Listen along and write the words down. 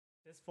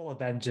Fistful of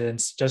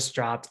Vengeance just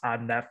dropped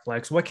on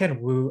Netflix. What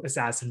can Wu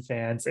Assassin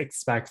fans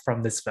expect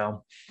from this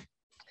film?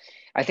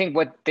 I think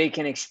what they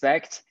can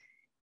expect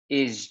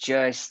is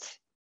just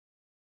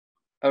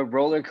a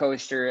roller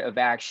coaster of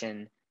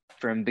action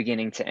from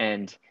beginning to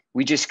end.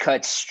 We just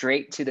cut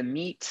straight to the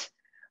meat.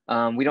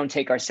 We don't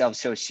take ourselves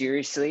so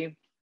seriously.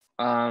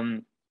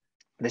 Um,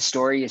 the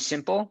story is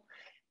simple.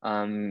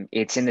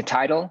 It's in the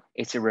title.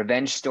 It's a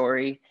revenge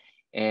story,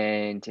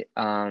 and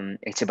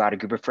it's about a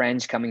group of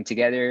friends coming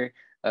together,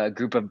 a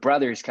group of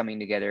brothers coming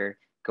together,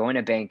 going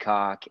to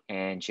Bangkok,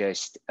 and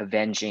just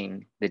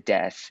avenging the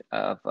death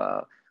of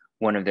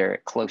one of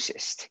their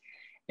closest.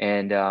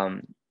 And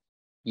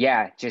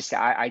yeah, just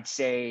I'd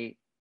say,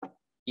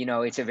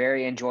 it's a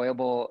very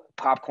enjoyable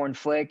popcorn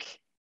flick,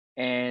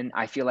 and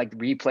I feel like the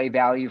replay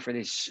value for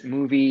this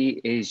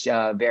movie is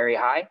very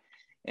high,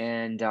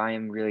 and I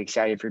am really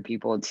excited for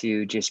people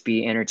to just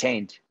be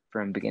entertained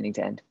from beginning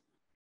to end.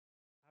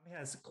 It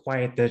has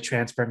quite the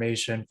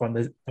transformation from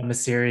the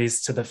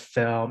series to the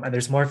film, and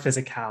there's more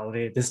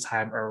physicality this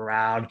time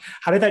around.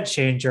 How did that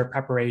change your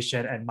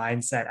preparation and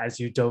mindset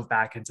as you dove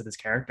back into this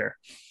character?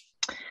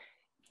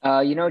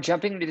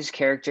 Jumping into this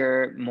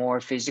character more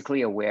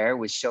physically aware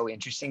was so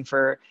interesting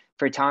for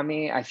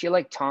Tommy. I feel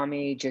like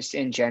Tommy, just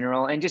in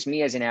general, and just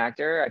me as an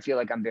actor, I feel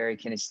like I'm very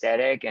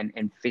kinesthetic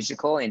and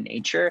physical in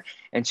nature.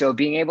 And so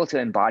being able to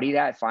embody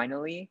that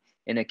finally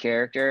in a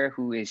character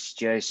who is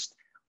just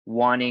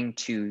wanting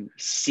to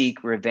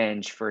seek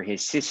revenge for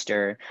his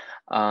sister,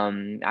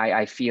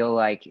 I feel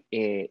like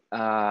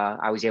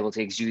I was able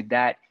to exude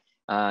that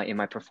in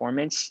my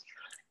performance.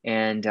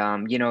 And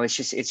it's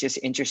just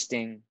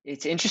interesting.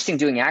 It's interesting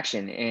doing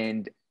action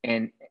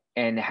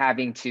and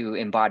having to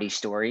embody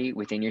story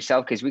within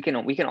yourself, because we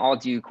can all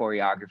do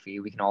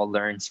choreography, we can all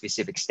learn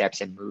specific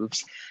steps and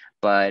moves,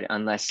 but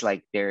unless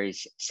like there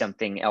is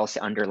something else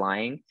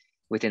underlying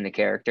within the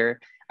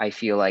character, I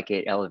feel like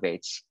it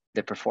elevates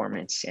the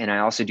performance. And I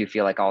also do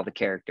feel like all the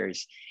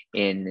characters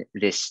in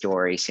this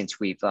story, since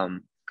we've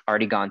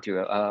already gone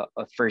through a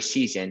first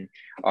season,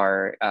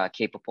 are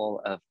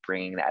capable of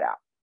bringing that out.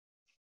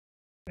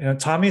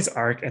 Tommy's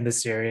arc in the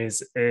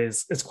series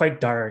is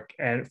quite dark.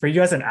 And for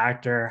you as an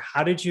actor,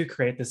 how did you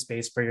create the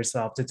space for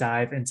yourself to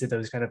dive into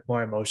those kind of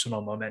more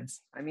emotional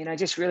moments? I mean, I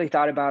just really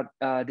thought about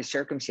the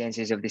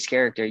circumstances of this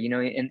character.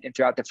 And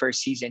throughout the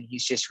first season, he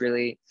just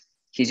really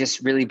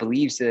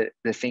believes the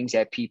things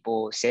that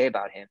people say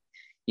about him.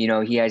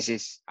 He has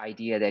this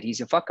idea that he's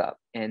a fuck up,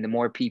 and the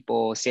more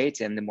people say it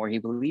to him, the more he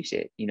believes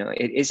it.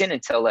 It isn't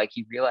until like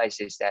he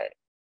realizes that,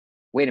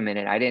 wait a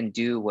minute, I didn't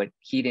do what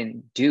he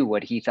didn't do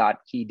what he thought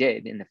he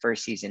did in the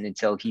first season,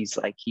 until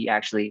he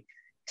actually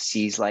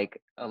sees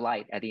like a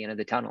light at the end of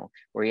the tunnel,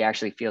 where he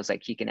actually feels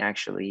like he can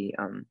actually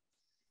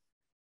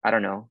I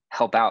don't know,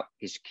 help out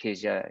his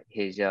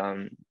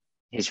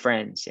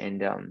friends,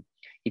 and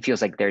he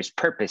feels like there's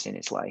purpose in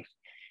his life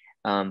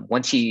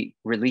once he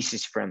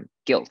releases from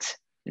guilt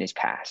in his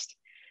past.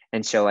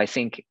 And so I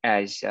think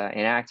as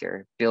an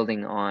actor,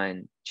 building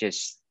on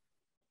just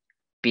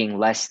being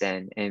less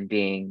than and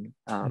being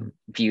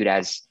viewed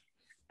as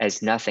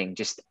nothing,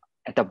 just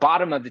at the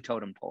bottom of the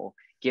totem pole,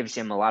 gives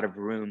him a lot of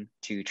room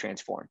to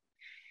transform.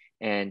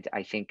 And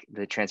I think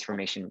the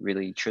transformation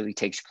really truly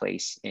takes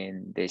place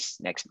in this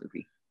next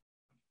movie.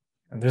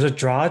 And there's a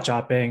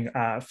jaw-dropping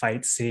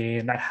fight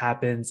scene that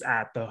happens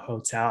at the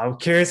hotel. I'm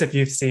curious if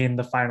you've seen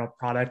the final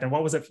product and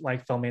what was it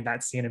like filming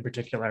that scene in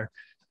particular?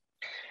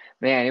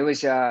 Man, it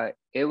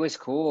was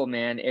cool,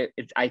 man.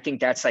 I think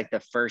that's like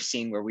the first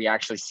scene where we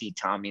actually see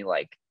Tommy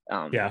like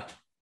Yeah.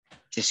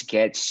 just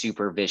get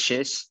super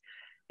vicious.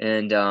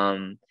 And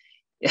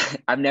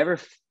I've never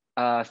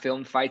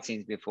filmed fight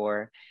scenes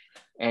before,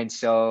 and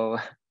so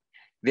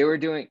they were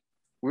doing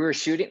we were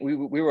shooting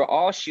we were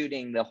all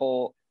shooting the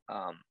whole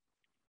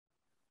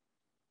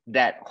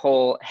that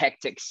whole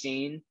hectic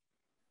scene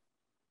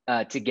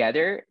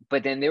together,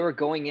 but then they were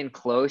going in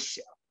close.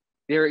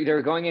 They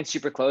were going in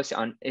super close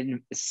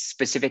in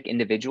specific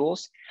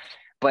individuals,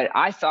 but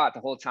I thought the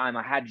whole time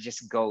I had to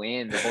just go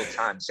in the whole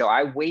time. So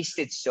I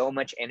wasted so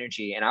much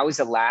energy, and I was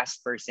the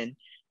last person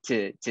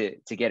to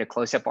get a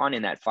close up on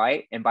in that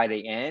fight. And by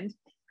the end,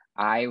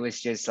 I was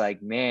just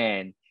like,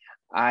 man,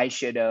 I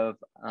should have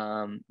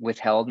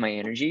withheld my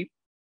energy,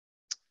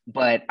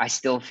 but I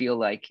still feel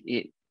like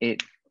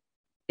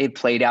it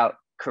played out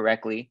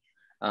correctly,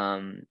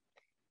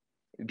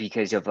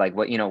 because of like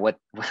what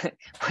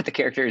the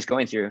character is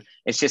going through.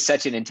 It's just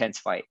such an intense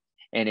fight,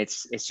 and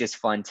it's just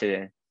fun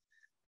to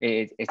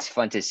it's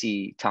fun to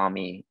see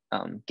Tommy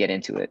get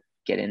into it,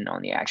 get in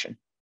on the action.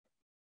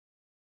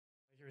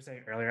 Like you were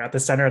saying earlier, at the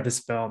center of this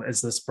film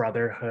is this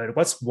brotherhood.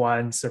 What's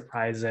one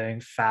surprising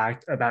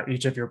fact about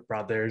each of your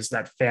brothers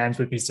that fans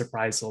would be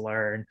surprised to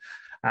learn?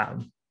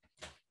 Um,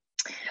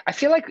 I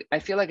feel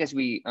like as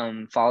we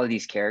follow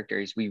these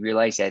characters, we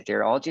realize that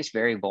they're all just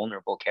very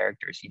vulnerable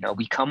characters.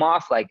 We come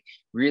off like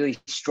really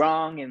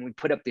strong, and we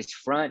put up this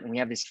front, and we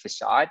have this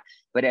facade.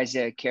 But as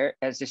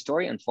the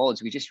story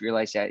unfolds, we just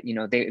realize that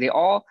they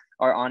all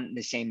are on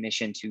the same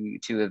mission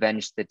to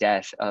avenge the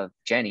death of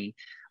Jenny.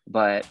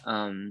 But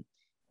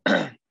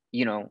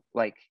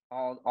like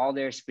all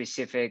their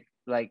specific,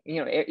 like,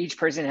 each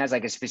person has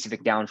like a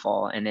specific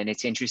downfall, and then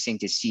it's interesting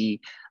to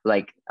see,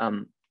 like,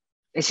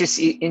 it's just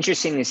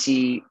interesting to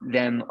see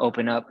them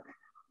open up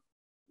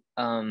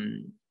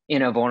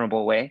in a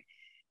vulnerable way.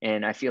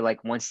 And I feel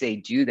like once they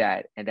do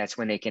that, and that's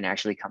when they can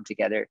actually come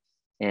together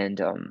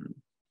and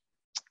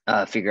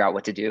figure out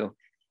what to do.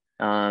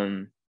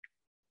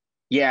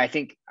 Yeah, I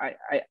think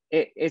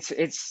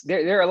it's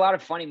there are a lot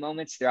of funny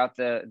moments throughout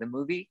the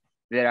movie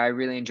that I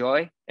really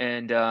enjoy,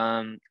 and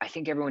I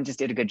think everyone just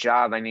did a good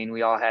job. I mean,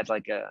 we all had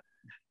like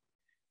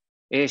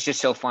it's just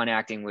so fun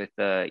acting with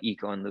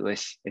Iko and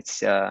Lewis.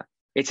 It's a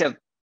it's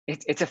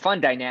a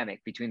fun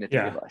dynamic between the three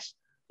of Yeah, us.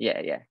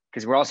 Yeah,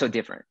 because we're all so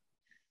different.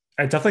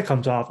 it definitely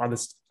comes off on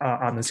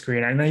the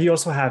screen. And then you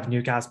also have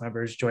new cast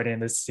members joining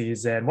this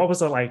season. What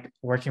was it like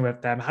working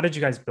with them? How did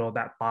you guys build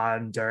that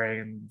bond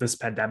during this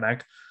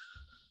pandemic?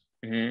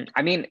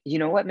 I mean, you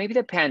know what? Maybe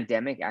the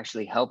pandemic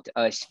actually helped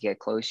us get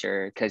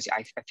closer, because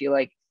I feel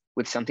like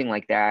with something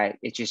like that,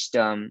 it just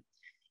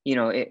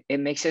it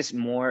makes us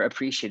more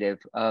appreciative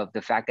of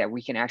the fact that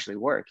we can actually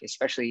work,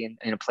 especially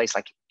in a place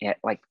like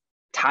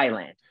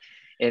Thailand.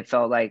 It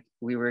felt like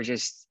we were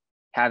just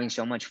having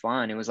so much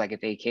fun. It was like a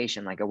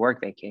vacation, like a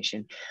work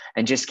vacation,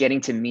 and just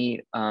getting to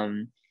meet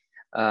Pearl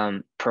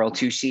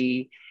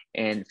Tusi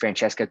and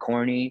Francesca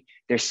Corney.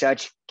 They're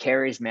such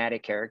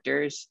charismatic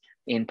characters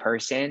in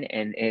person,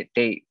 and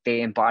they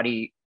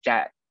embody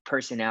that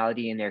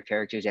personality in their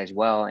characters as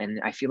well.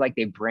 And I feel like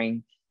they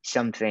bring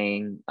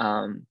something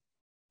um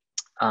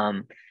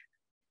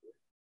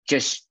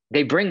just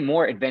they bring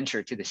more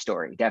adventure to the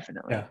story,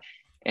 definitely. Yeah.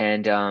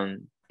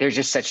 And they're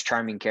just such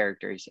charming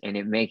characters, and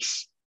it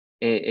makes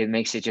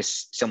it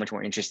just so much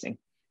more interesting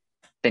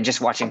than just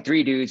watching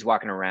three dudes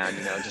walking around.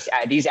 Just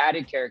these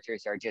added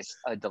characters are just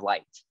a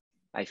delight,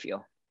 I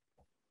feel.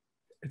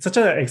 It's such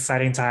an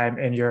exciting time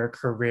in your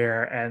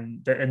career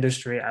and the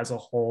industry as a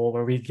whole,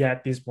 where we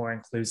get these more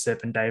inclusive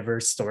and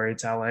diverse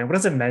storytelling. What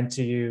has it meant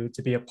to you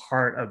to be a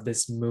part of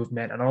this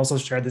movement and also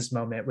share this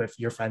moment with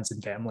your friends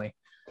and family?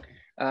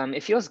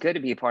 It feels good to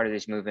be a part of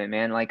this movement,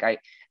 man. Like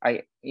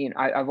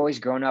I've always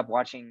grown up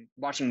watching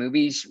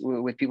movies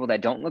with people that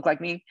don't look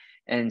like me,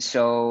 and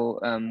so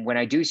when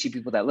I do see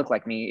people that look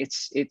like me,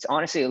 it's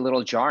honestly a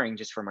little jarring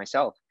just for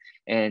myself.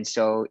 And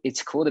so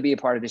it's cool to be a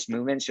part of this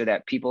movement, so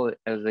that people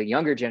of the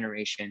younger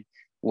generation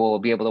will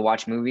be able to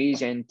watch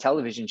movies and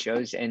television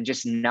shows and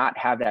just not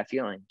have that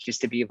feeling,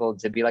 just to be able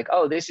to be like,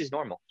 oh, this is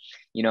normal,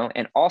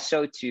 and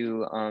also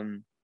to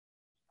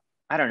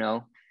I don't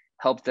know,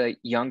 help the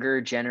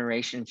younger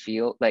generation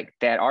feel like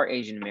that are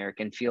Asian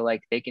American, feel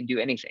like they can do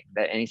anything,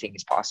 that anything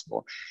is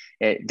possible.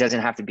 It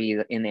doesn't have to be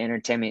in the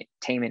entertainment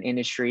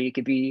industry. It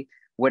could be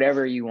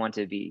whatever you want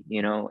to be,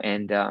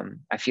 and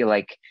I feel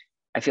like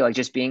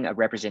just being a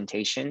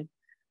representation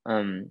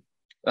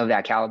of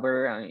that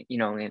caliber, on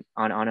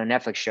a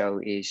Netflix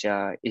show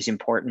is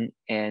important,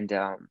 and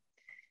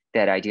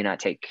that I do not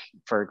take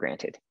for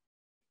granted.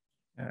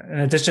 In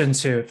addition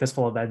to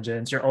Fistful of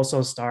Vengeance, you're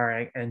also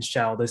starring in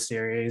Shell, the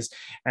series,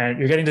 and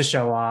you're getting to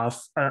show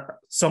off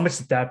so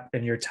much depth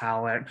in your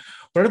talent.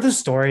 What are the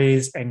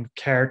stories and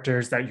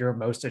characters that you're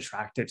most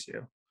attracted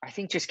to? I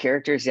think just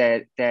characters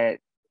that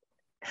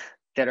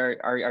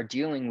are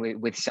dealing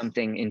with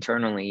something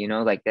internally,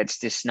 like that's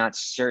just not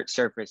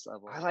surface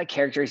level. I like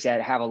characters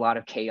that have a lot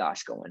of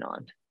chaos going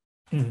on,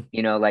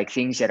 Mhm. like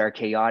things that are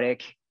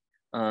chaotic.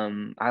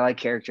 I like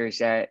characters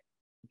that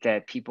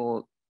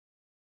people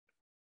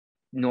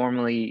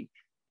normally,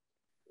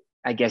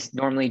 I guess,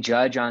 normally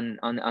judge on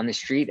the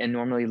street and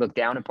normally look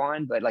down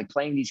upon, but like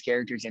playing these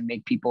characters and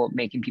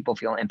making people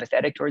feel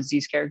empathetic towards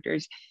these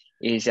characters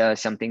is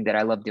something that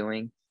I love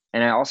doing.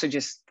 And I also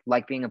just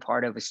like being a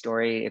part of a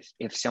story.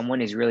 If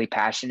someone is really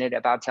passionate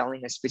about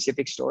telling a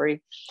specific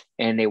story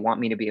and they want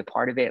me to be a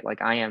part of it, like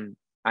I'm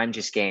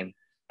just game,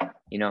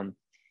 you know.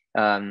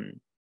 Um,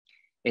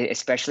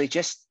 Especially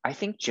just, I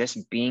think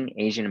just being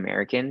Asian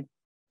American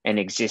and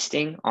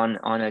existing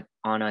on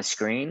a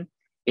screen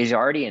is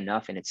already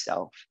enough in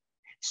itself.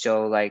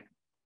 So like,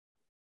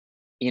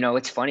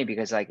 it's funny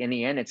because like in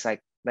the end, it's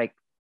like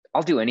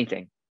I'll do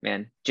anything,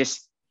 man.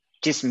 Just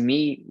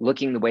me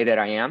looking the way that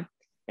I am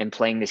and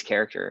playing this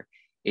character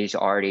is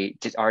already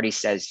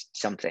says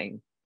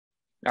something.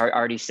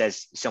 Already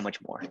says so much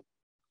more.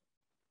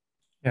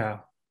 Yeah,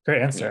 great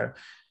Yeah. answer.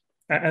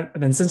 And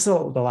then since the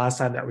last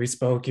time that we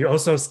spoke, you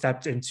also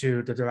stepped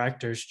into the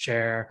director's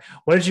chair.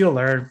 What did you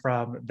learn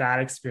from that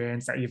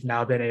experience that you've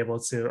now been able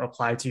to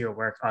apply to your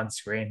work on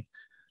screen?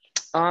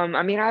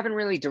 I mean, I haven't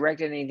really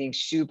directed anything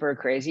super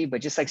crazy,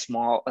 but just like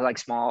small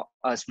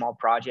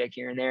project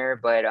here and there.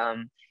 But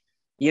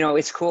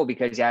it's cool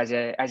because as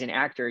an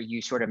actor,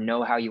 you sort of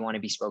know how you want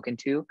to be spoken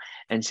to,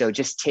 and so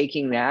just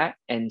taking that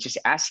and just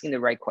asking the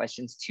right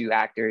questions to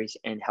actors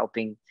and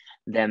helping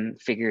them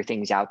figure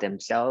things out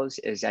themselves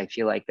is, I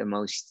feel like, the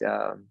most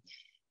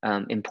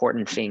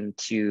important thing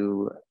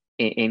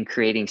in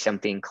creating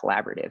something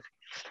collaborative,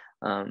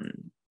 um,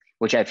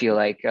 which I feel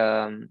like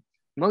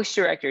most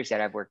directors that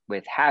I've worked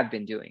with have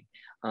been doing.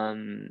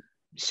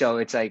 So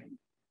it's like,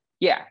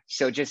 yeah,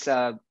 so just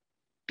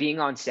being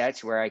on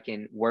sets where I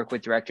can work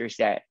with directors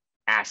that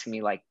ask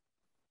me like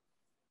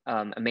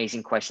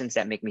amazing questions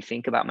that make me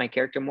think about my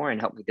character more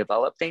and help me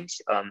develop things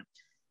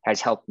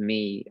has helped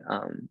me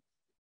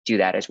do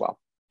that as well.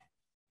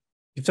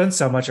 You've done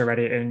so much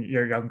already in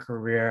your young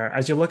career.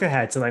 As you look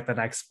ahead to like the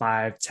next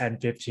 5, 10,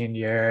 15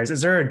 years,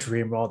 is there a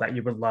dream role that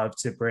you would love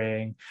to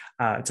bring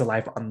to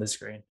life on the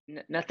screen?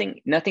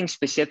 Nothing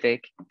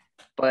specific,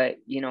 but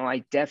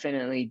I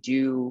definitely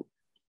do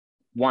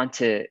want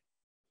to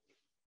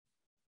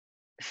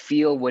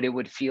feel what it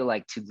would feel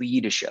like to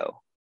lead a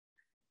show,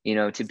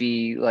 to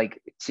be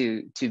like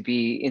to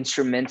be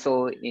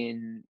instrumental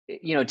in,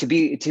 to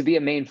be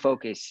a main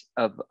focus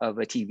of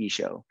a TV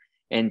show,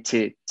 and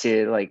to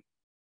like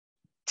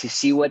to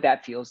see what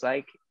that feels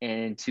like,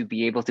 and to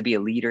be able to be a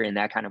leader in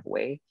that kind of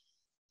way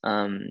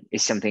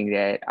is something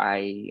that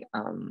I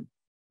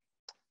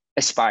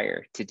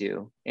aspire to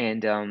do.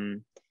 And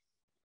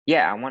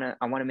yeah, I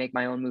want to make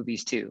my own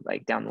movies too,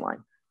 like down the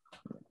line.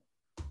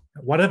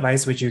 What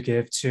advice would you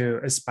give to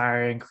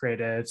aspiring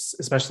creatives,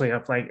 especially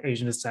of like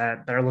Asian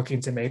descent, that are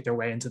looking to make their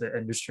way into the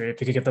industry? If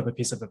you could give them a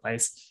piece of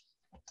advice.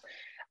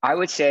 I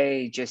would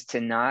say just to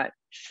not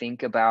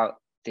think about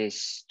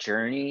this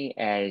journey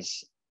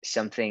as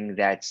something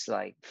that's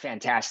like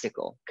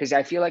fantastical, because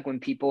I feel like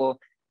when people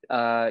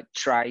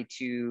try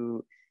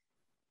to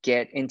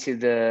get into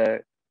the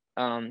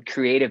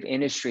creative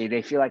industry,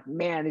 they feel like,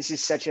 man, this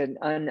is such an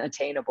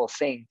unattainable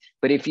thing.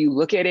 But if you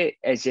look at it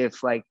as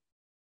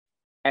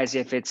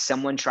if it's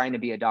someone trying to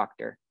be a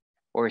doctor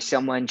or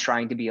someone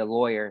trying to be a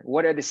lawyer,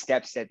 what are the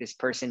steps that this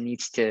person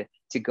needs to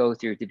go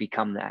through to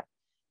become that?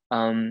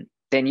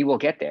 Then you will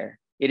get there.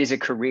 It is a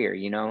career,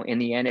 in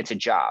the end, it's a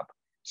job.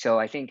 So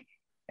I think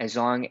as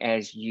long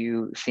as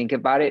you think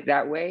about it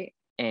that way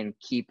and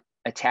keep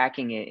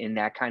attacking it in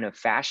that kind of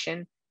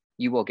fashion,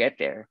 you will get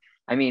there.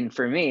 I mean,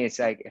 for me, it's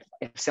like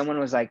if someone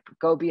was like,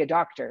 go be a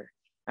doctor,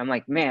 I'm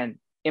like, man,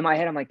 in my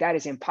head, I'm like, that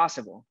is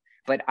impossible.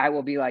 But I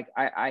will be like,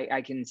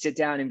 I can sit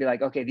down and be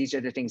like, okay, these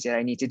are the things that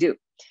I need to do.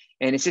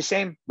 And it's the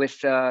same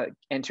with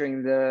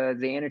entering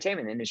the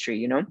entertainment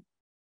industry,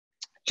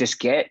 just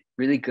get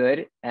really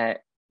good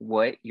at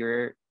what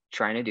you're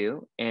trying to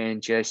do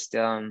and just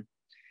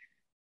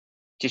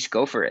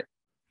go for it.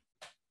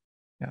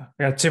 Yeah,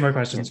 I got 2 more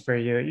questions Yeah. for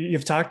you.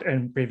 You've talked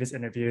in previous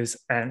interviews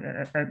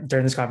and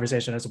during this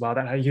conversation as well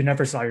that how you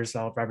never saw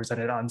yourself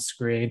represented on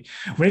screen.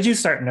 When did you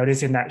start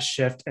noticing that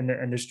shift in the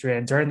industry?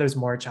 And during those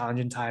more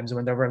challenging times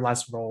when there were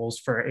less roles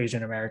for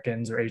Asian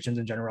Americans or Asians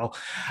in general,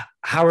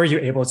 how are you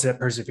able to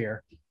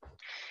persevere?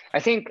 I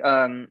think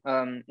in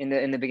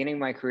the beginning of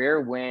my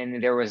career,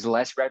 when there was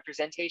less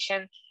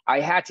representation, I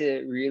had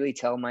to really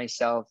tell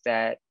myself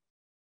that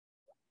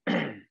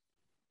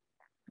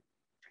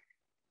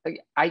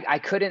I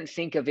couldn't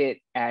think of it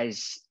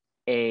as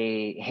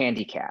a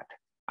handicap.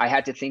 I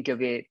had to think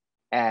of it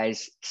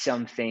as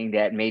something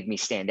that made me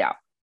stand out.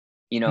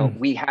 Mm,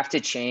 We have to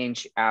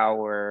change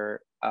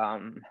our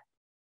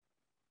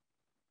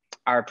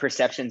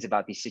perceptions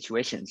about these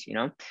situations.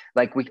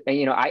 Like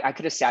I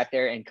could have sat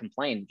there and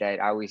complained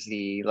that I was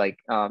the like,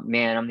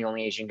 man, I'm the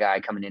only Asian guy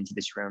coming into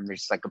this room.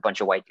 There's like a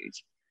bunch of white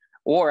dudes.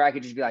 Or I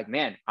could just be like,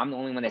 man, I'm the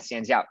only one that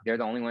stands out. They're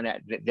the only one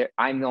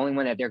I'm the only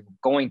one that they're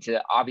going to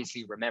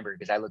obviously remember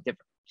because I look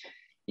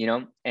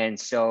different. And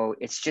so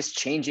it's just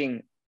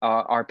changing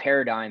our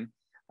paradigm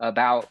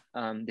about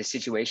the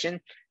situation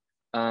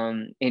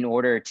in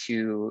order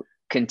to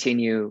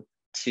continue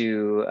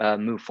to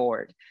move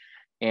forward.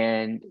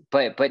 And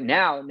but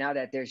now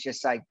that there's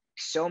just like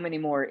so many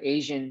more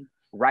Asian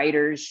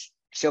writers,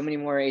 so many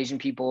more Asian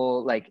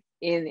people like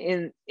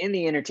in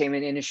the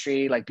entertainment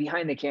industry, like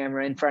behind the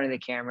camera, in front of the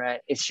camera,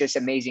 it's just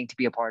amazing to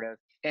be a part of.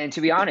 And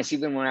to be honest,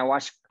 even when I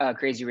watched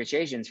Crazy Rich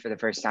Asians for the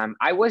first time,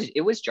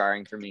 it was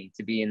jarring for me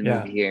to be in the yeah.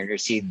 movie here and to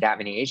see that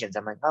many Asians.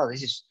 I'm like, oh,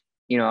 this is,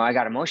 I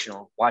got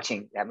emotional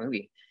watching that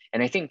movie.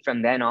 And I think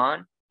from then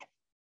on,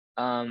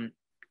 I'm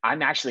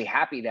actually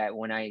happy that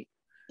when I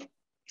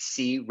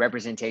see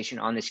representation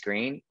on the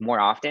screen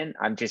more often,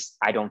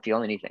 I don't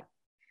feel anything.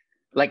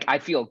 Like I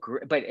feel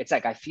but it's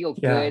like I feel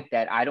Yeah. good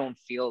that I don't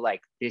feel like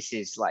this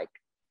is like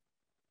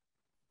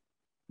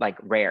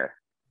rare,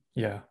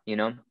 Yeah. you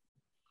know?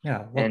 Yeah.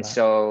 Love And that.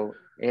 so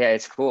yeah,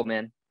 it's cool,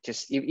 man.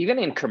 Just even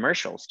in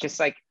commercials, just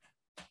like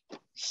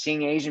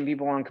seeing Asian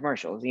people on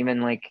commercials,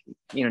 even like,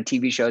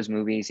 TV shows,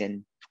 movies,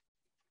 and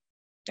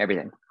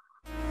everything.